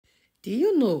Do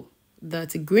you know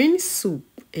that green soup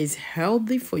is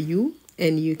healthy for you?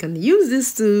 And you can use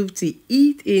this soup to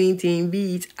eat anything,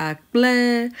 be it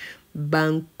akple,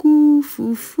 banku,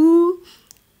 fufu,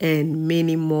 and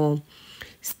many more.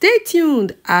 Stay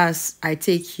tuned as I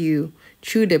take you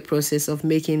through the process of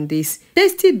making this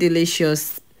tasty,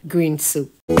 delicious green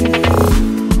soup.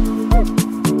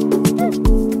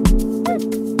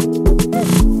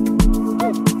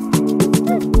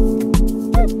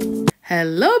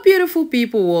 Hello beautiful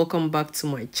people, welcome back to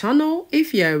my channel.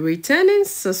 If you're a returning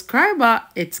subscriber,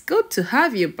 it's good to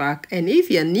have you back, and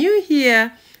if you're new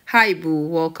here, hi boo,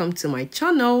 welcome to my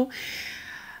channel.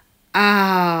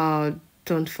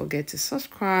 Don't forget to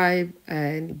subscribe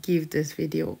and give this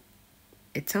video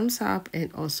a thumbs up,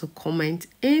 and also comment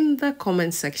in the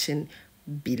comment section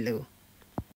below.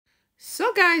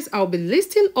 So guys, I'll be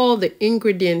listing all the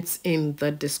ingredients in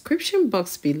the description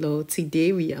box below.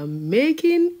 Today we are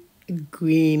making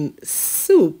green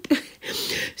soup.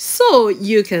 So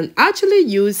you can actually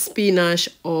use spinach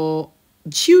or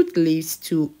jute leaves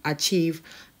to achieve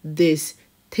this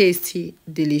tasty,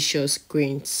 delicious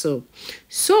green soup.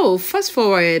 So fast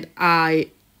forward,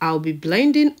 I'll be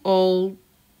blending all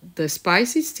the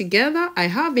spices together. I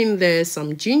have in there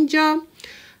some ginger,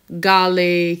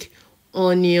 garlic,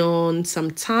 onion,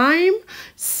 some thyme,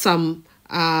 some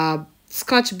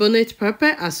Scotch bonnet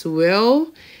pepper as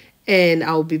well, and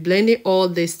I'll be blending all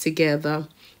this together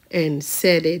and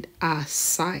set it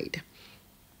aside.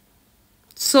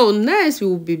 So next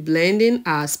we'll be blending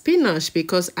our spinach.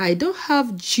 Because I don't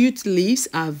have jute leaves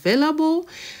available,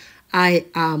 I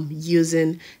am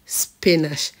using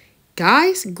spinach.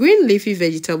 Guys, green leafy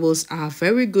vegetables are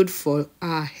very good for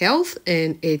our health,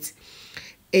 and it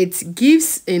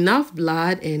gives enough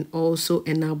blood and also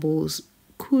enables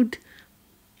good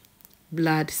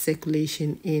blood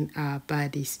circulation in our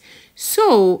bodies.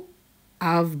 So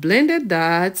I've blended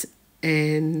that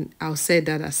and I'll set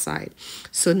that aside.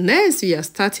 So next we are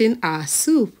starting our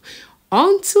soup.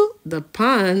 Onto the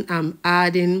pan, I'm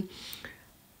adding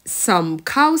some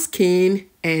cow skin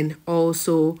and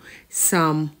also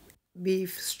some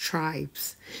beef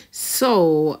stripes.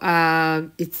 So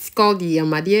it's called the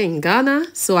lavalier in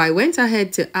Ghana. So I went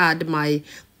ahead to add my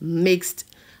mixed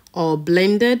or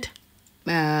blended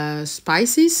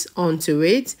spices onto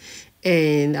it,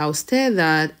 and I'll stir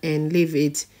that and leave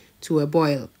it to a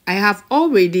boil. I have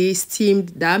already steamed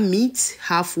that meat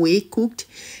halfway cooked,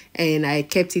 and I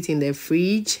kept it in the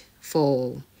fridge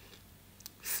from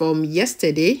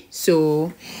yesterday.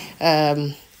 So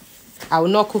I will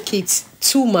not cook it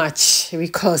too much,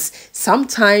 because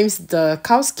sometimes the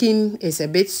cow skin is a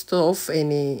bit tough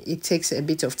and it takes a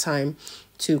bit of time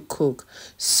to cook.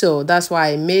 So that's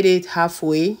why I made it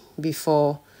halfway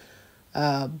before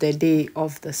the day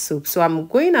of the soup. So I'm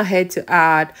going ahead to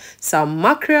add some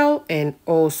mackerel and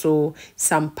also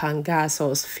some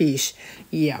pangasius fish.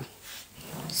 Yeah,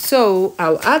 so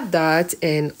I'll add that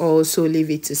and also leave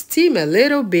it to steam a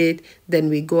little bit. Then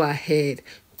we go ahead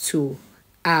to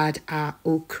add our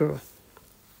okra.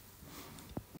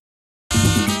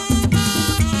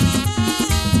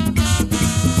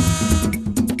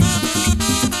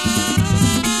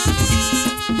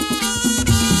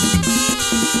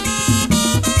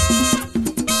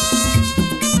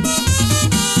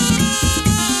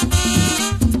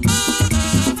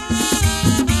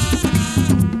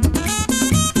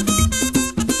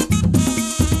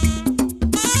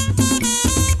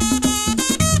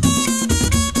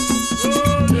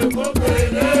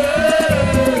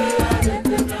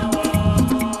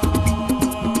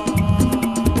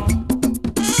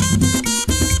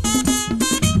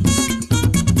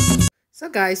 So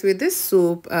guys, with this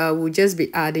soup, we'll just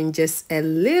be adding just a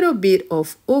little bit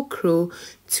of okro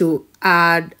to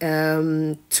add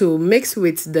to mix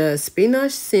with the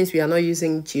spinach, since we are not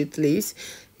using jute leaves,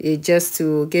 just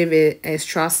to give it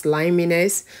extra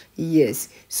sliminess. Yes,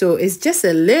 so it's just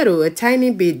a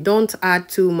tiny bit. Don't add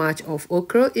too much of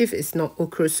okra. If it's not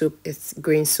okra soup, it's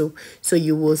green soup. So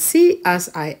you will see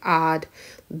as I add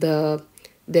the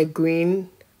green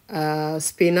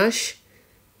spinach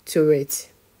to it.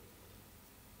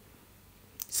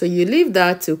 So you leave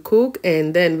that to cook,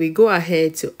 and then we go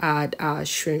ahead to add our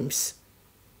shrimps.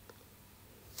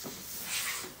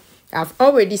 I've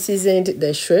already seasoned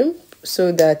the shrimp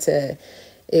so that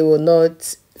it will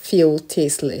not feel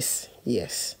tasteless.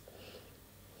 Yes.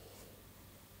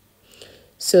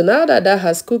 So now that that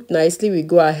has cooked nicely, we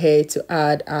go ahead to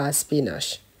add our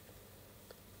spinach.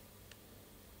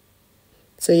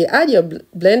 So you add your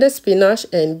blended spinach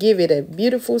and give it a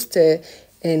beautiful stir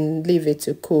and leave it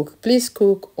to cook. Please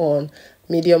cook on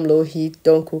medium low heat,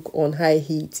 don't cook on high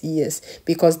heat. Yes,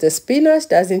 because the spinach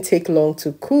doesn't take long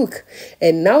to cook,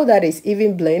 and now that it's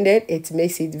even blended, it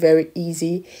makes it very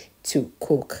easy to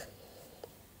cook.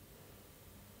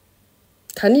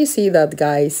 Can you see that,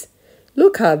 guys?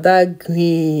 Look at that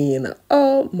green.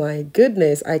 Oh my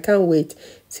goodness, I can't wait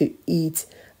to eat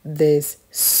this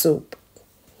soup.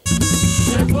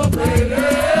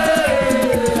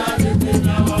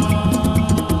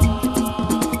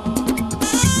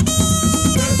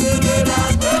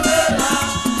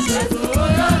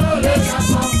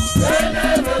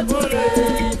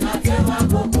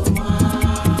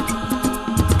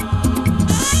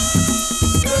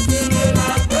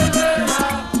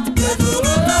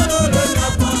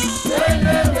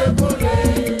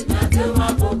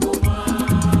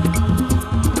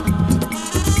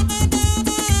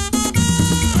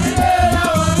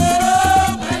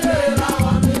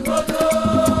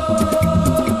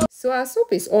 So our soup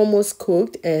is almost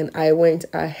cooked, and I went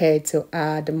ahead to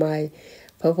add my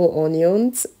purple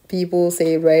onions. People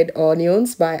say red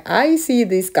onions, but I see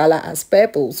this color as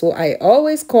purple, so I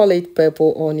always call it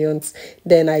purple onions.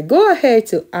 Then I go ahead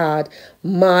to add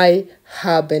my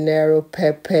habanero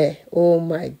pepper. Oh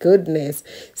my goodness.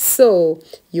 So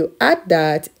you add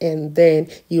that, and then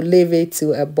you leave it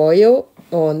to a boil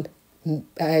on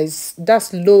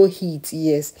that's low heat.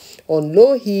 Yes, on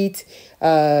low heat,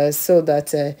 so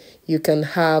that you can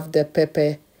have the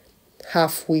pepper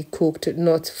halfway cooked,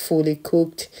 not fully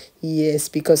cooked. Yes,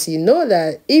 because you know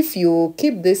that if you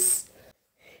keep this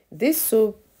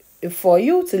soup, for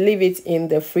you to leave it in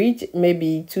the fridge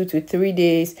maybe 2 to 3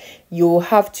 days, you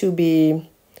have to be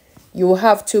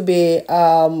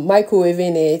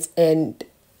microwaving it, and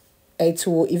it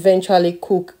will eventually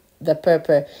cook the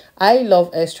pepper. I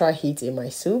love extra heat in my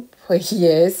soup.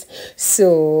 Yes,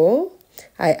 so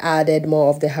I added more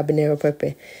of the habanero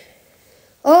pepper.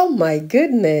 Oh my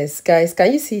goodness, guys,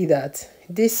 can you see that?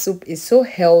 This soup is so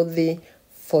healthy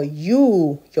for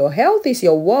you. Your health is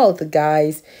your wealth,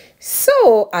 guys.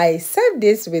 So I served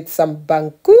this with some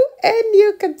banku, and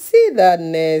you can see the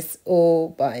nest.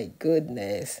 Oh my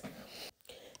goodness.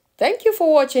 Thank you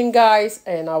for watching, guys,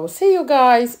 and I will see you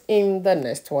guys in the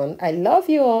next one. I love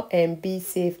you all, and be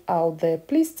safe out there.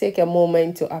 Please take a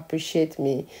moment to appreciate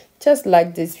me. Just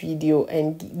like this video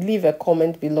and leave a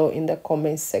comment below in the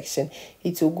comment section.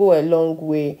 It will go a long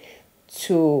way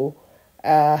to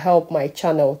help my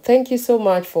channel. Thank you so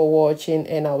much for watching,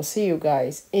 and I'll see you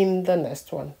guys in the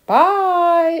next one.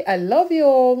 Bye. I love you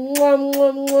all. Mwah,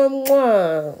 mwah, mwah,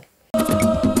 mwah.